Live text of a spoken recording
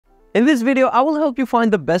In this video, I will help you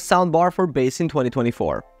find the best soundbar for bass in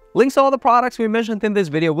 2024. Links to all the products we mentioned in this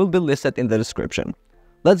video will be listed in the description.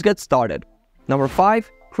 Let's get started. Number 5.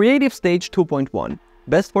 Creative Stage 2.1.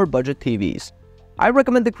 Best for budget TVs. I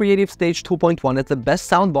recommend the Creative Stage 2.1 as the best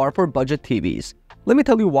soundbar for budget TVs. Let me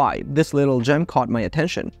tell you why this little gem caught my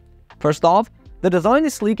attention. First off, the design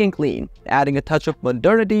is sleek and clean, adding a touch of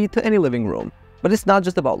modernity to any living room. But it's not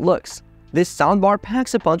just about looks. This soundbar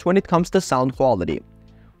packs a punch when it comes to sound quality.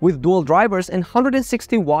 With dual drivers and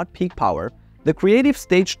 160-watt peak power, the Creative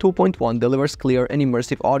Stage 2.1 delivers clear and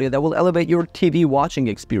immersive audio that will elevate your TV watching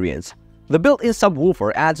experience. The built-in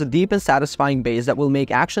subwoofer adds a deep and satisfying bass that will make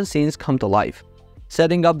action scenes come to life.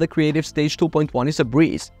 Setting up the Creative Stage 2.1 is a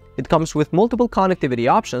breeze. It comes with multiple connectivity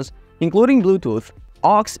options, including Bluetooth,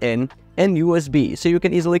 aux-in, and USB, so you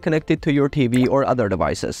can easily connect it to your TV or other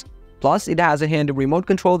devices. Plus, it has a handy remote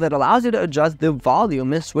control that allows you to adjust the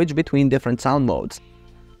volume and switch between different sound modes.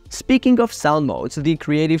 Speaking of sound modes, the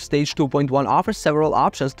Creative Stage 2.1 offers several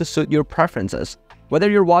options to suit your preferences. Whether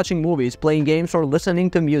you're watching movies, playing games, or listening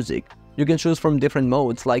to music, you can choose from different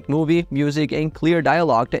modes like movie, music, and clear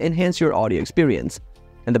dialogue to enhance your audio experience.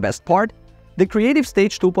 And the best part? The Creative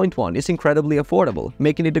Stage 2.1 is incredibly affordable,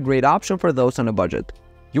 making it a great option for those on a budget.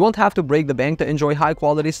 You won't have to break the bank to enjoy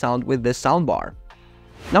high-quality sound with this soundbar.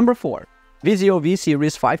 Number 4. Vizio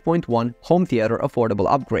V-Series 5.1 Home Theater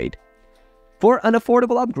Affordable Upgrade. For an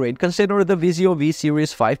affordable upgrade, consider the Vizio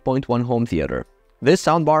V-Series 5.1 Home Theater. This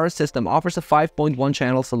soundbar system offers a 5.1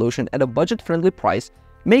 channel solution at a budget-friendly price,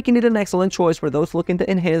 making it an excellent choice for those looking to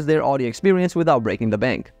enhance their audio experience without breaking the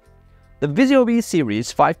bank. The Vizio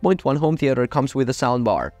V-Series 5.1 Home Theater comes with a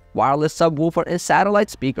soundbar, wireless subwoofer, and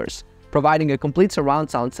satellite speakers, providing a complete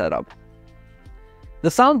surround sound setup. The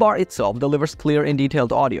soundbar itself delivers clear and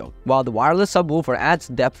detailed audio, while the wireless subwoofer adds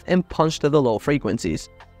depth and punch to the low frequencies.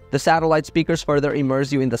 The satellite speakers further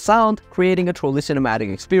immerse you in the sound, creating a truly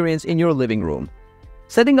cinematic experience in your living room.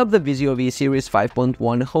 Setting up the Vizio V-Series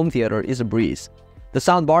 5.1 Home Theater is a breeze. The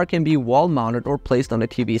soundbar can be wall-mounted or placed on a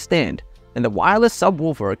TV stand, and the wireless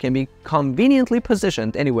subwoofer can be conveniently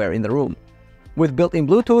positioned anywhere in the room. With built-in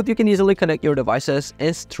Bluetooth, you can easily connect your devices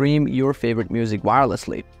and stream your favorite music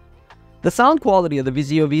wirelessly. The sound quality of the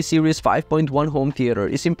Vizio V-Series 5.1 Home Theater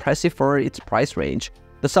is impressive for its price range.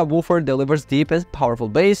 The subwoofer delivers deep and powerful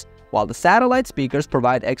bass, while the satellite speakers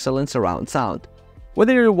provide excellent surround sound.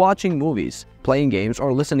 Whether you're watching movies, playing games,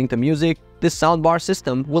 or listening to music, this soundbar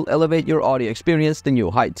system will elevate your audio experience to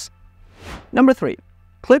new heights. Number 3.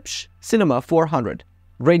 Klipsch Cinema 400.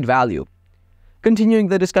 Great value. Continuing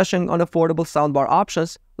the discussion on affordable soundbar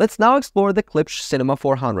options, let's now explore the Klipsch Cinema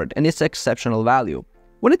 400 and its exceptional value.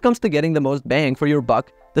 When it comes to getting the most bang for your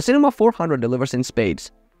buck, the Cinema 400 delivers in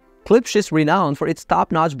spades. Klipsch is renowned for its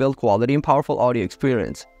top-notch build quality and powerful audio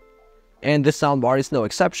experience. And this soundbar is no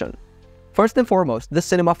exception. First and foremost, the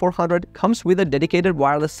Cinema 400 comes with a dedicated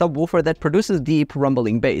wireless subwoofer that produces deep,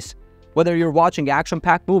 rumbling bass. Whether you're watching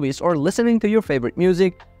action-packed movies or listening to your favorite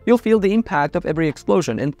music, you'll feel the impact of every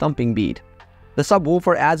explosion and thumping beat. The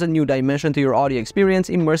subwoofer adds a new dimension to your audio experience,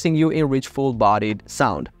 immersing you in rich, full-bodied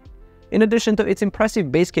sound. In addition to its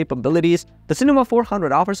impressive bass capabilities, the Cinema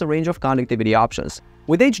 400 offers a range of connectivity options.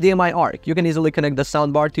 With HDMI ARC, you can easily connect the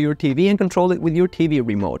soundbar to your TV and control it with your TV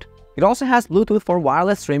remote. It also has Bluetooth for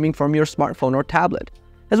wireless streaming from your smartphone or tablet,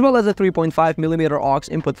 as well as a 3.5mm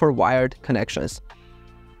aux input for wired connections.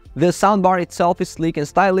 The soundbar itself is sleek and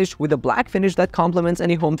stylish with a black finish that complements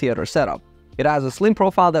any home theater setup. It has a slim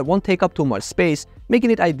profile that won't take up too much space,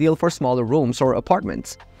 making it ideal for smaller rooms or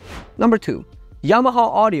apartments. Number 2. Yamaha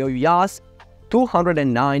Audio YAS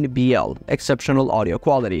 209BL Exceptional Audio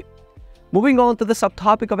Quality. Moving on to the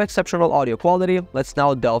subtopic of exceptional audio quality, let's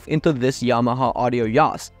now delve into this Yamaha Audio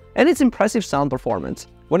YAS and its impressive sound performance.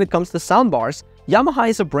 When it comes to soundbars, Yamaha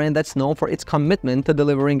is a brand that's known for its commitment to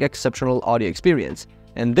delivering exceptional audio experience,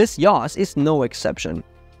 and this YAS is no exception.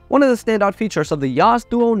 One of the standout features of the YAS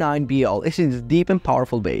 209BL is its deep and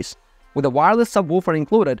powerful bass. With a wireless subwoofer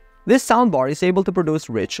included, this soundbar is able to produce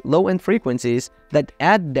rich, low-end frequencies that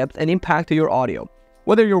add depth and impact to your audio.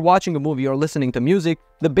 Whether you're watching a movie or listening to music,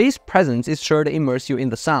 the bass presence is sure to immerse you in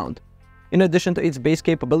the sound. In addition to its bass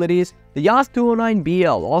capabilities, the YAS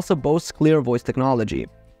 209BL also boasts clear voice technology.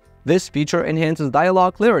 This feature enhances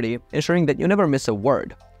dialogue clarity, ensuring that you never miss a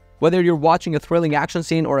word. Whether you're watching a thrilling action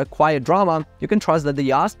scene or a quiet drama, you can trust that the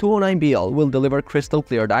YAS 209BL will deliver crystal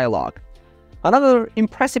clear dialogue. Another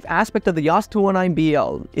impressive aspect of the YAS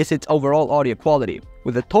 209BL is its overall audio quality,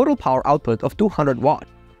 with a total power output of 200 watt.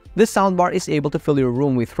 This soundbar is able to fill your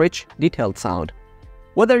room with rich, detailed sound.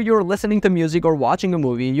 Whether you're listening to music or watching a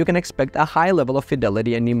movie, you can expect a high level of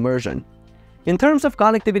fidelity and immersion. In terms of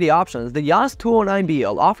connectivity options, the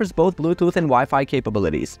YAS209BL offers both Bluetooth and Wi-Fi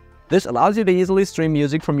capabilities. This allows you to easily stream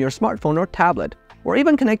music from your smartphone or tablet, or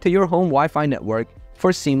even connect to your home Wi-Fi network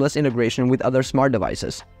for seamless integration with other smart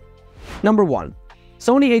devices. Number 1.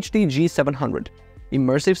 Sony HD-G700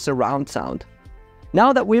 Immersive Surround Sound.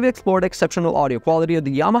 Now that we've explored exceptional audio quality of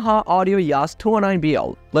the Yamaha Audio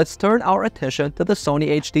YAS209BL, let's turn our attention to the Sony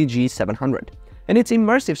HD-G700 and its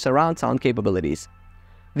immersive surround sound capabilities.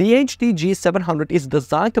 The HD-G700 is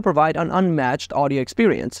designed to provide an unmatched audio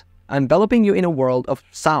experience, enveloping you in a world of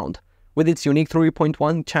sound. With its unique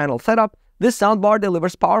 3.1 channel setup, this soundbar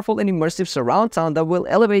delivers powerful and immersive surround sound that will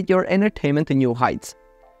elevate your entertainment to new heights.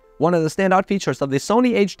 One of the standout features of the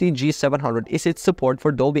Sony HD-G700 is its support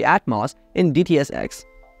for Dolby Atmos and DTS:X.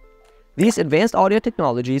 These advanced audio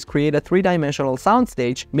technologies create a three-dimensional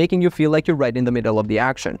soundstage, making you feel like you're right in the middle of the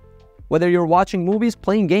action. Whether you're watching movies,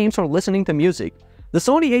 playing games, or listening to music, the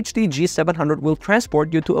Sony HD-G700 will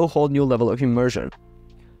transport you to a whole new level of immersion.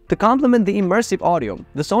 To complement the immersive audio,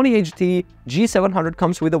 the Sony HD-G700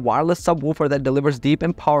 comes with a wireless subwoofer that delivers deep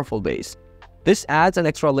and powerful bass. This adds an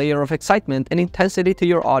extra layer of excitement and intensity to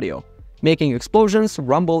your audio, making explosions,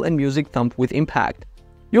 rumble, and music thump with impact.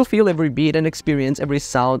 You'll feel every beat and experience every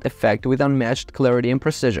sound effect with unmatched clarity and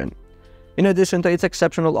precision. In addition to its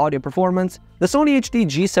exceptional audio performance, the Sony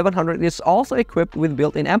HD-G700 is also equipped with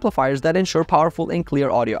built-in amplifiers that ensure powerful and clear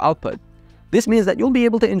audio output. This means that you'll be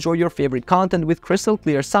able to enjoy your favorite content with crystal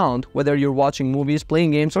clear sound, whether you're watching movies,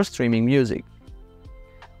 playing games, or streaming music.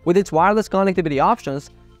 With its wireless connectivity options,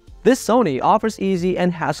 this Sony offers easy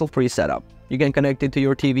and hassle-free setup. You can connect it to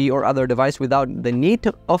your TV or other device without the need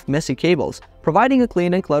of messy cables, providing a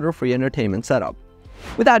clean and clutter-free entertainment setup.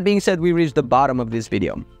 With that being said, we reached the bottom of this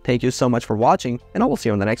video. Thank you so much for watching, and I will see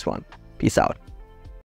you on the next one. Peace out.